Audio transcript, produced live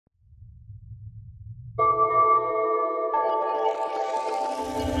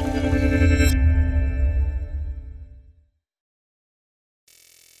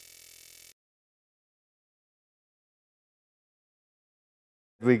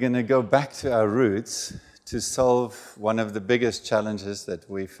We're going to go back to our roots to solve one of the biggest challenges that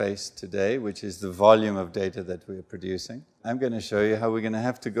we face today, which is the volume of data that we're producing. I'm going to show you how we're going to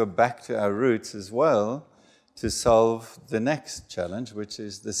have to go back to our roots as well to solve the next challenge, which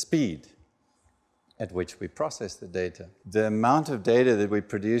is the speed at which we process the data. The amount of data that we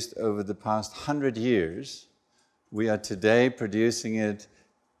produced over the past 100 years, we are today producing it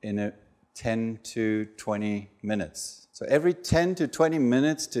in 10 to 20 minutes. So every 10 to 20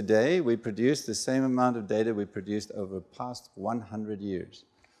 minutes today, we produce the same amount of data we produced over the past 100 years.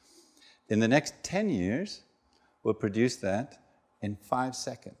 In the next 10 years, we'll produce that in 5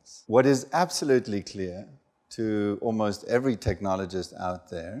 seconds. What is absolutely clear to almost every technologist out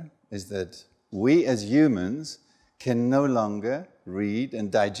there is that we as humans can no longer read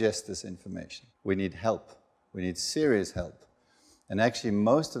and digest this information. We need help. We need serious help. And actually,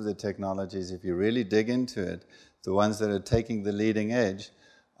 most of the technologies, if you really dig into it, the ones that are taking the leading edge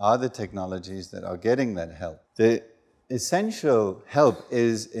are the technologies that are getting that help. The essential help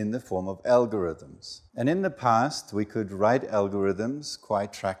is in the form of algorithms. And in the past, we could write algorithms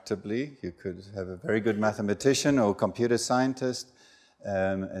quite tractably. You could have a very good mathematician or computer scientist,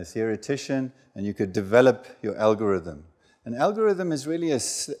 a theoretician, and you could develop your algorithm. An algorithm is really a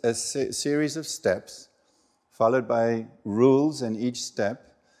series of steps followed by rules in each step.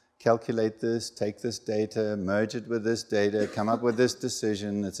 Calculate this, take this data, merge it with this data, come up with this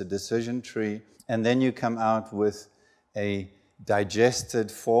decision. It's a decision tree. And then you come out with a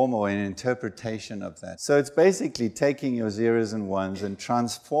digested form or an interpretation of that. So it's basically taking your zeros and ones and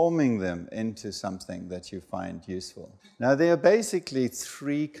transforming them into something that you find useful. Now, there are basically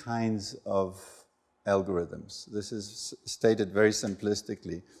 3 kinds of algorithms. This is stated very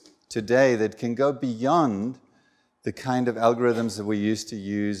simplistically today that can go beyond the kind of algorithms that we used to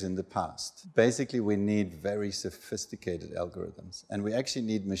use in the past. Basically, we need very sophisticated algorithms, and we actually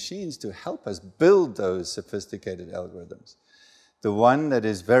need machines to help us build those sophisticated algorithms. The one that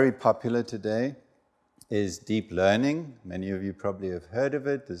is very popular today is deep learning. Many of you probably have heard of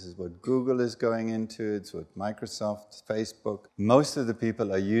it. This is what Google is going into. It's what Microsoft, Facebook. Most of the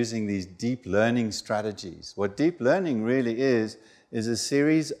people are using these deep learning strategies. What deep learning really is a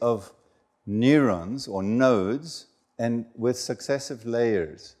series of neurons or nodes and with successive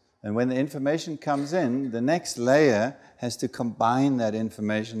layers. And when the information comes in, the next layer has to combine that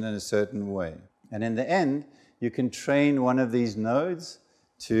information in a certain way. And in the end, you can train one of these nodes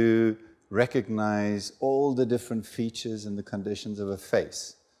to recognize all the different features and the conditions of a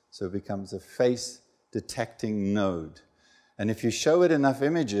face. So it becomes a face-detecting node. And if you show it enough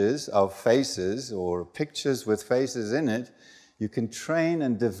images of faces or pictures with faces in it, you can train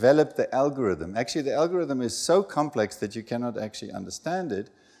and develop the algorithm. Actually, the algorithm is so complex that you cannot actually understand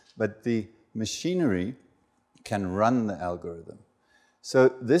it, but the machinery can run the algorithm.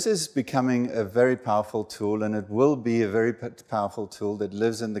 So this is becoming a very powerful tool, and it will be a very powerful tool that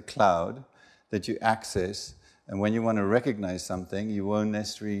lives in the cloud that you access. And when you want to recognize something, you won't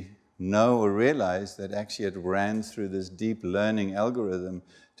necessarily know or realize that actually it ran through this deep learning algorithm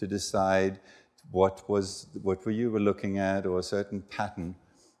to decide what you were looking at, or a certain pattern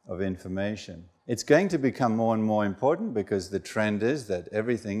of information. It's going to become more and more important because the trend is that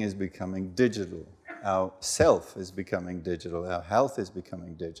everything is becoming digital. Our self is becoming digital. Our health is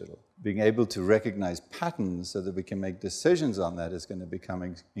becoming digital. Being able to recognize patterns so that we can make decisions on that is going to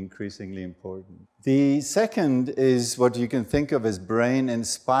become increasingly important. The second is what you can think of as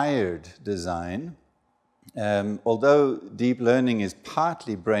brain-inspired design. Although deep learning is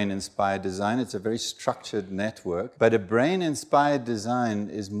partly brain-inspired design, it's a very structured network, but a brain-inspired design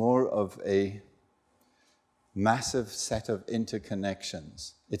is more of a massive set of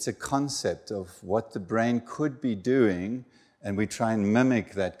interconnections. It's a concept of what the brain could be doing, and we try and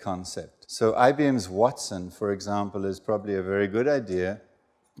mimic that concept. So IBM's Watson, for example, is probably a very good idea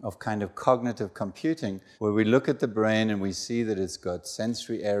of kind of cognitive computing, where we look at the brain and we see that it's got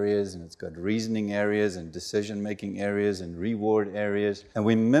sensory areas and it's got reasoning areas and decision-making areas and reward areas. And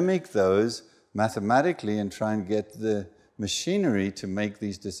we mimic those mathematically and try and get the machinery to make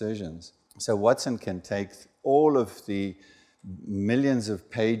these decisions. So Watson can take all of the millions of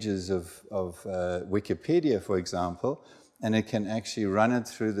pages of Wikipedia, for example, and it can actually run it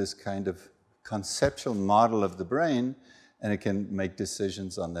through this kind of conceptual model of the brain, and it can make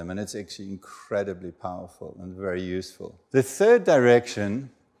decisions on them. And it's actually incredibly powerful and very useful. The third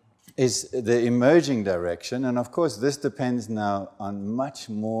direction is the emerging direction. And of course, this depends now on much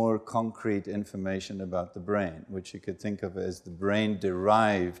more concrete information about the brain, which you could think of as the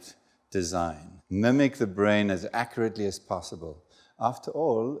brain-derived design. Mimic the brain as accurately as possible. After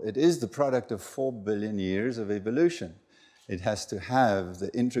all, it is the product of 4 billion years of evolution. It has to have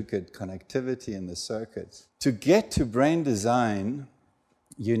the intricate connectivity in the circuits. To get to brain design,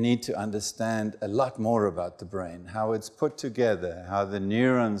 you need to understand a lot more about the brain, how it's put together, how the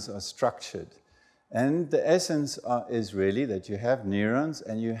neurons are structured. And the essence is really that you have neurons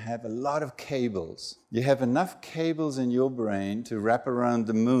and you have a lot of cables. You have enough cables in your brain to wrap around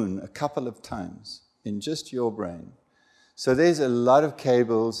the moon a couple of times in just your brain. So there's a lot of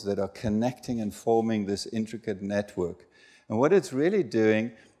cables that are connecting and forming this intricate network. And what it's really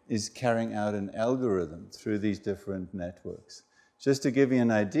doing is carrying out an algorithm through these different networks. Just to give you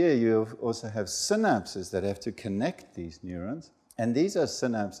an idea, you also have synapses that have to connect these neurons. And these are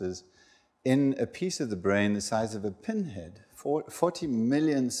synapses in a piece of the brain the size of a pinhead, 40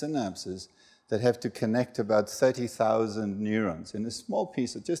 million synapses that have to connect about 30,000 neurons in a small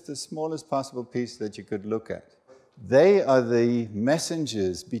piece, just the smallest possible piece that you could look at. They are the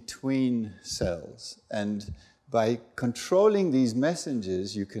messengers between cells, and by controlling these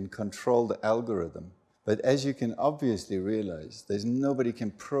messengers, you can control the algorithm. But as you can obviously realize, nobody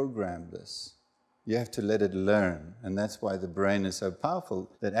can program this. You have to let it learn, and that's why the brain is so powerful,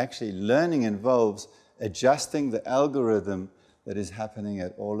 that actually learning involves adjusting the algorithm that is happening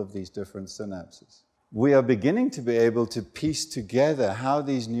at all of these different synapses. We are beginning to be able to piece together how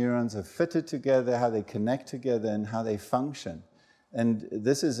these neurons are fitted together, how they connect together, and how they function. And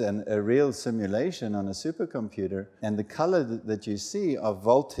this is a real simulation on a supercomputer, and the color that you see are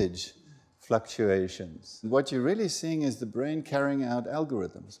voltage fluctuations. What you're really seeing is the brain carrying out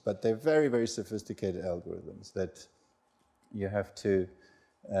algorithms, but they're very, very sophisticated algorithms that you have to,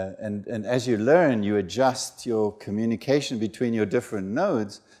 and as you learn, you adjust your communication between your different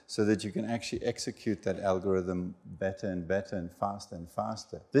nodes so that you can actually execute that algorithm better and better and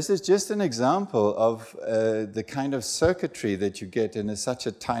faster. This is just an example of the kind of circuitry that you get in such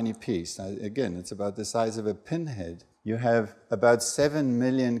a tiny piece. Now, again, it's about the size of a pinhead. You have about 7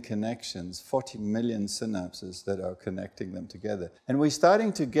 million connections, 40 million synapses that are connecting them together. And we're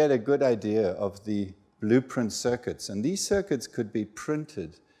starting to get a good idea of the blueprint circuits. And these circuits could be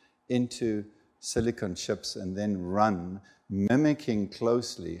printed into silicon chips and then run, mimicking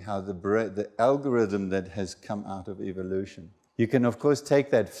closely how the algorithm that has come out of evolution. You can, of course, take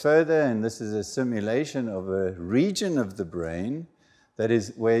that further, and this is a simulation of a region of the brain that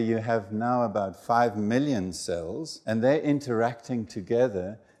is where you have now about 5 million cells, and they're interacting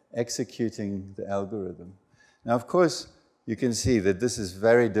together, executing the algorithm. Now, of course, you can see that this is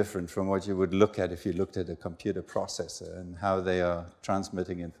very different from what you would look at if you looked at a computer processor and how they are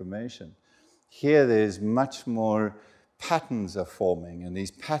transmitting information. Here, there's much more patterns are forming, and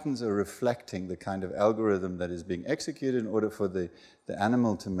these patterns are reflecting the kind of algorithm that is being executed in order for the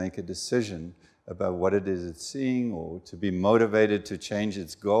animal to make a decision about what it is it's seeing, or to be motivated to change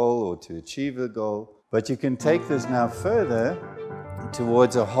its goal or to achieve the goal. But you can take this now further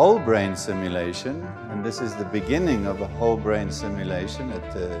towards a whole brain simulation, and this is the beginning of a whole brain simulation.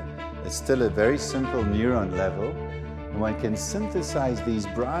 It's still a very simple neuron level, and one can synthesize these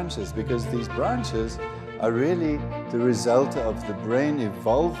branches, because these branches are really the result of the brain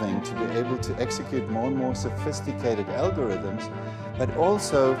evolving to be able to execute more and more sophisticated algorithms, but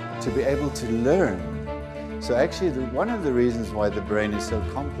also to be able to learn. So actually, one of the reasons why the brain is so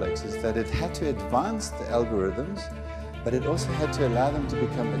complex is that it had to advance the algorithms, but it also had to allow them to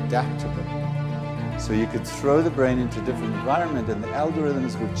become adaptable. So you could throw the brain into a different environment and the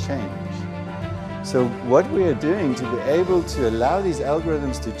algorithms would change. So what we are doing to be able to allow these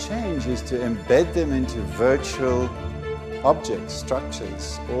algorithms to change is to embed them into virtual objects,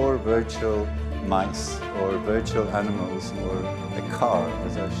 structures, or virtual mice, or virtual animals, or a car,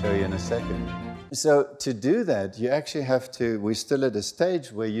 as I'll show you in a second. So to do that, you actually have to, we're still at a stage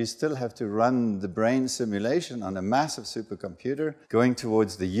where you still have to run the brain simulation on a massive supercomputer. Going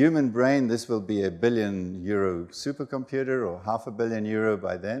towards the human brain, this will be €1 billion supercomputer, or €500 million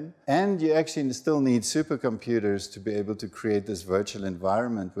by then. And you actually still need supercomputers to be able to create this virtual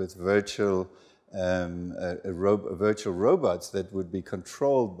environment with virtual robots that would be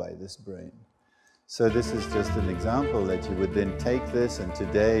controlled by this brain. So this is just an example that you would then take this, and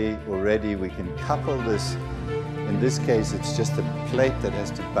today already we can couple this. In this case, it's just a plate that has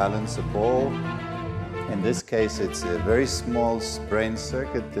to balance a ball. In this case, it's a very small brain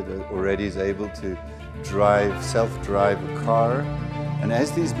circuit that already is able to self-drive a car. And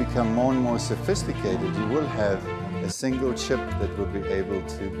as these become more and more sophisticated, you will have a single chip that will be able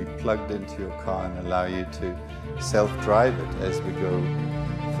to be plugged into your car and allow you to self-drive it as we go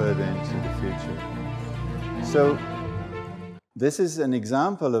further into the future. So this is an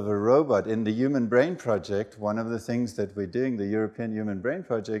example of a robot in the Human Brain Project. One of the things that we're doing, the European Human Brain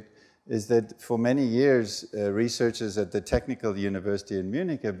Project, is that for many years, researchers at the Technical University in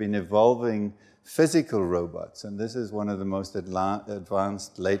Munich have been evolving physical robots. And this is one of the most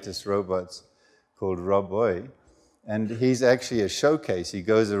advanced, latest robots called Roboy. And he's actually a showcase. He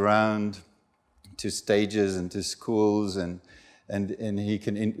goes around to stages and to schools, and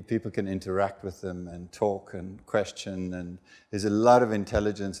people can interact with them and talk and question. And there's a lot of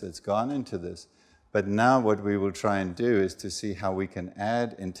intelligence that's gone into this. But now what we will try and do is to see how we can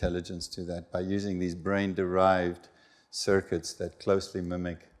add intelligence to that by using these brain-derived circuits that closely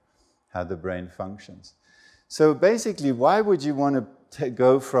mimic how the brain functions. So basically, why would you want to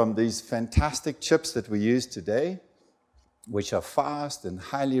go from these fantastic chips that we use today, which are fast and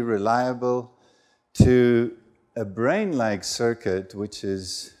highly reliable, to a brain-like circuit which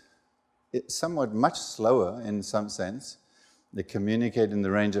is somewhat much slower in some sense? They communicate in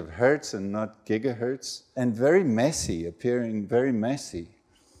the range of hertz and not gigahertz, and very messy, appearing very messy.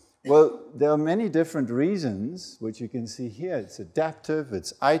 Well, there are many different reasons, which you can see here. It's adaptive,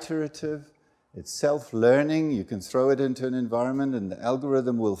 it's iterative, it's self-learning. You can throw it into an environment and the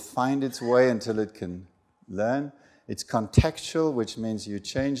algorithm will find its way until it can learn. It's contextual, which means you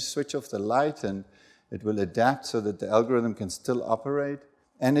switch off the light and it will adapt so that the algorithm can still operate.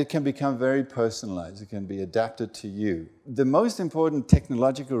 And it can become very personalized. It can be adapted to you. The most important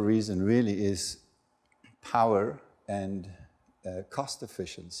technological reason really is power and cost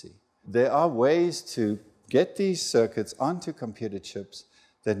efficiency. There are ways to get these circuits onto computer chips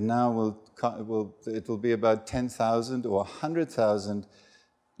that now it will be about 10,000 or 100,000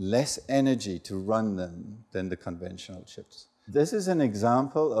 less energy to run them than the conventional chips. This is an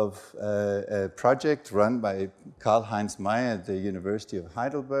example of a project run by Karl-Heinz Meyer at the University of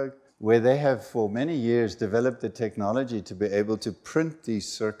Heidelberg, where they have for many years developed the technology to be able to print these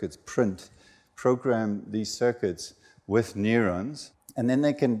circuits, program these circuits with neurons, and then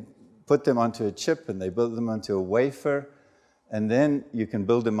they can put them onto a chip and they build them onto a wafer, and then you can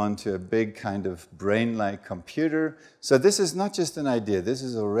build them onto a big kind of brain-like computer. So this is not just an idea, this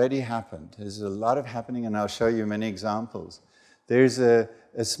has already happened. There's a lot of happening, and I'll show you many examples. There's a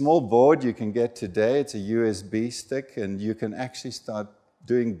small board you can get today. It's a USB stick, and you can actually start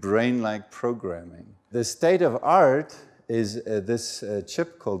doing brain-like programming. The state of art is this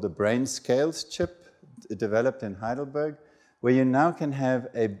chip called the Brain Scales chip, developed in Heidelberg, where you now can have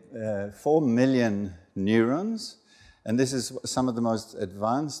 4 million neurons, and this is some of the most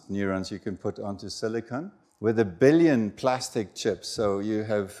advanced neurons you can put onto silicon, with 1 billion plastic chips. So you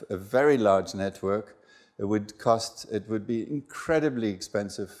have a very large network. It would be incredibly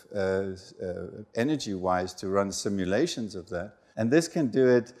expensive energy-wise to run simulations of that. And this can do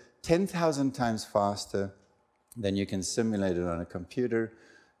it 10,000 times faster than you can simulate it on a computer,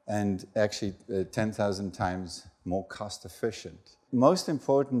 and actually 10,000 times more cost efficient. Most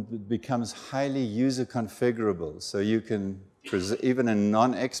important, it becomes highly user configurable. So you can, even a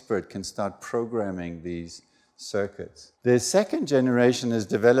non-expert can start programming these circuits. The second generation is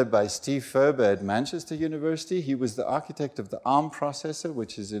developed by Steve Ferber at Manchester University. He was the architect of the ARM processor,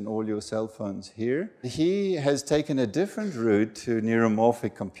 which is in all your cell phones here. He has taken a different route to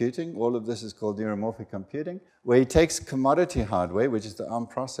neuromorphic computing. All of this is called neuromorphic computing, where he takes commodity hardware, which is the ARM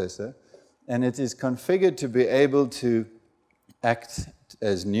processor, and it is configured to be able to act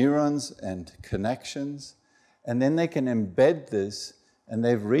as neurons and connections, and then they can embed this. And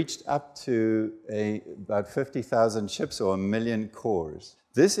they've reached up to about 50,000 chips or 1 million cores.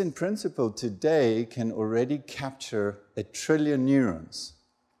 This, in principle, today can already capture 1 trillion neurons.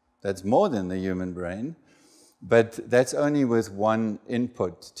 That's more than the human brain, but that's only with one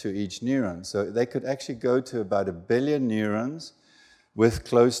input to each neuron. So they could actually go to about 1 billion neurons with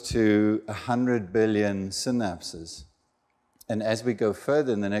close to 100 billion synapses. And as we go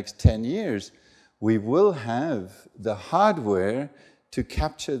further in the next 10 years, we will have the hardware to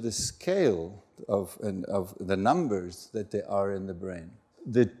capture the scale of the numbers that there are in the brain.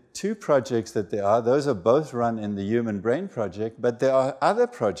 The two projects that there are, those are both run in the Human Brain Project, but there are other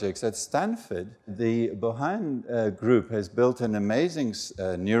projects at Stanford. The Bohan group has built an amazing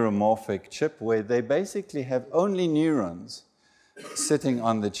neuromorphic chip where they basically have only neurons sitting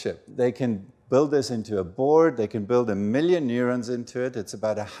on the chip. They can build this into a board. They can build 1 million neurons into it. It's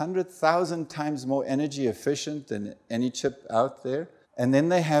about 100,000 times more energy efficient than any chip out there. And then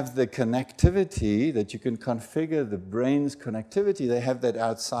they have the connectivity that you can configure the brain's connectivity. They have that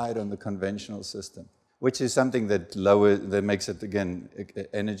outside on the conventional system, which is something that makes it, again,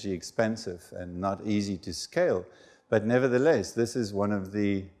 energy expensive and not easy to scale. But nevertheless, this is one of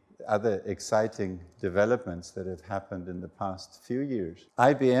the other exciting developments that have happened in the past few years.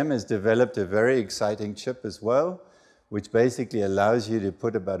 IBM has developed a very exciting chip as well, which basically allows you to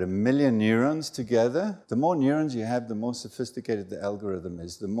put about 1 million neurons together. The more neurons you have, the more sophisticated the algorithm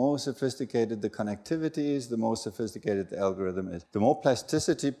is. The more sophisticated the connectivity is, the more sophisticated the algorithm is. The more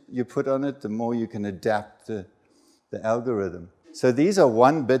plasticity you put on it, the more you can adapt the algorithm. So these are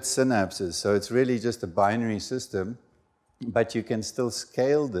 1-bit synapses, so it's really just a binary system, but you can still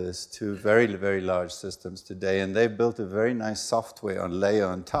scale this to very, very large systems today, and they've built a very nice software layer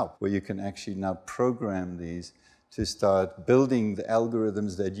on top, where you can actually now program these to start building the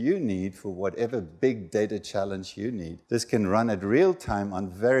algorithms that you need for whatever big data challenge you need. This can run at real time on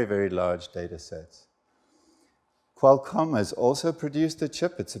very, very large data sets. Qualcomm has also produced a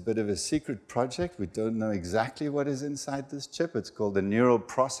chip. It's a bit of a secret project. We don't know exactly what is inside this chip. It's called the Neural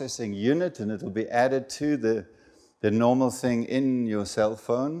Processing Unit, and it'll be added to the normal thing in your cell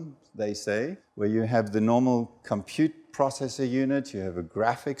phone, they say, where you have the normal compute processor unit, you have a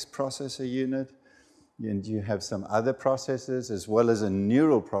graphics processor unit, and you have some other processors, as well as a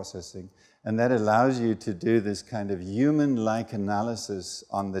neural processing. And that allows you to do this kind of human-like analysis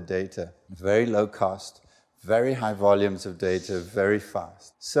on the data. Very low cost, very high volumes of data, very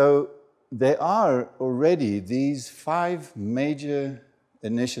fast. So there are already these 5 major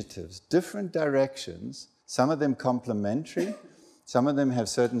initiatives, different directions, some of them complementary, some of them have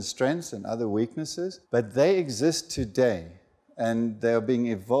certain strengths and other weaknesses, but they exist today, and they are being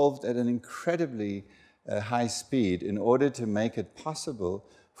evolved at an incredibly high speed in order to make it possible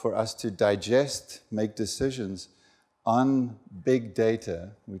for us to digest, make decisions on big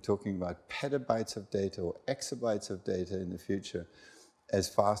data. We're talking about petabytes of data or exabytes of data in the future as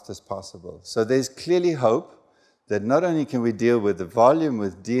fast as possible. So there's clearly hope that not only can we deal with the volume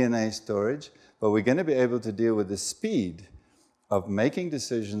with DNA storage, but we're going to be able to deal with the speed of making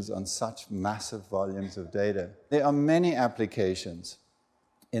decisions on such massive volumes of data. There are many applications.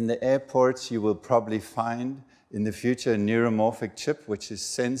 In the airports, you will probably find in the future a neuromorphic chip which is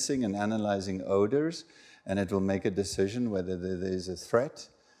sensing and analyzing odors, and it will make a decision whether there's a threat.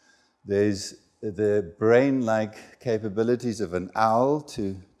 There's the brain-like capabilities of an owl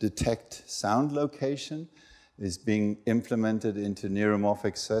to detect sound location is being implemented into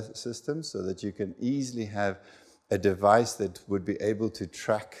neuromorphic systems so that you can easily have a device that would be able to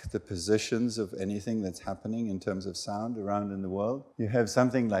track the positions of anything that's happening in terms of sound around in the world. You have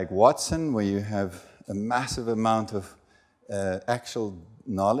something like Watson, where you have a massive amount of actual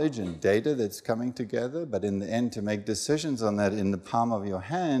knowledge and data that's coming together, but in the end, to make decisions on that in the palm of your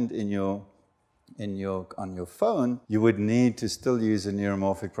hand, on your phone, you would need to still use a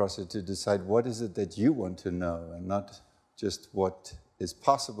neuromorphic processor to decide what is it that you want to know, and not just what is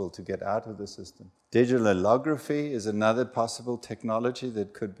possible to get out of the system. Digital allography is another possible technology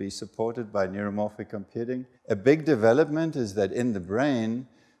that could be supported by neuromorphic computing. A big development is that in the brain,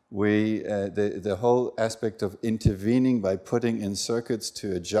 the whole aspect of intervening by putting in circuits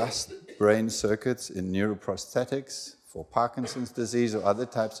to adjust brain circuits in neuroprosthetics for Parkinson's disease or other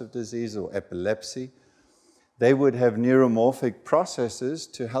types of disease or epilepsy, they would have neuromorphic processes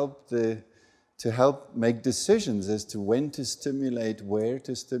to help make decisions as to when to stimulate, where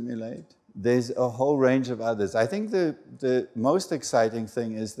to stimulate. There's a whole range of others. I think the most exciting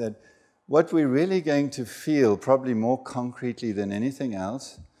thing is that what we're really going to feel, probably more concretely than anything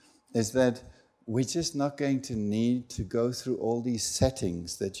else, is that we're just not going to need to go through all these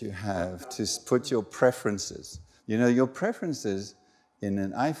settings that you have to put your preferences. You know, your preferences in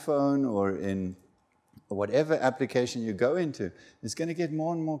an iPhone or in whatever application you go into is going to get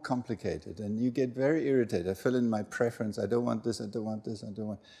more and more complicated, and you get very irritated. I fill in my preference, I don't want this, I don't want this, I don't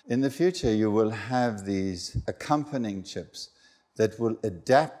want... In the future, you will have these accompanying chips that will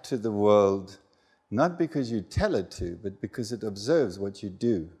adapt to the world, not because you tell it to, but because it observes what you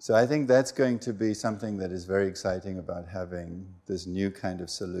do. So I think that's going to be something that is very exciting about having this new kind of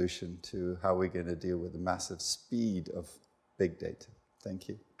solution to how we're going to deal with the massive speed of big data. Thank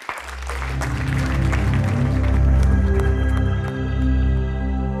you.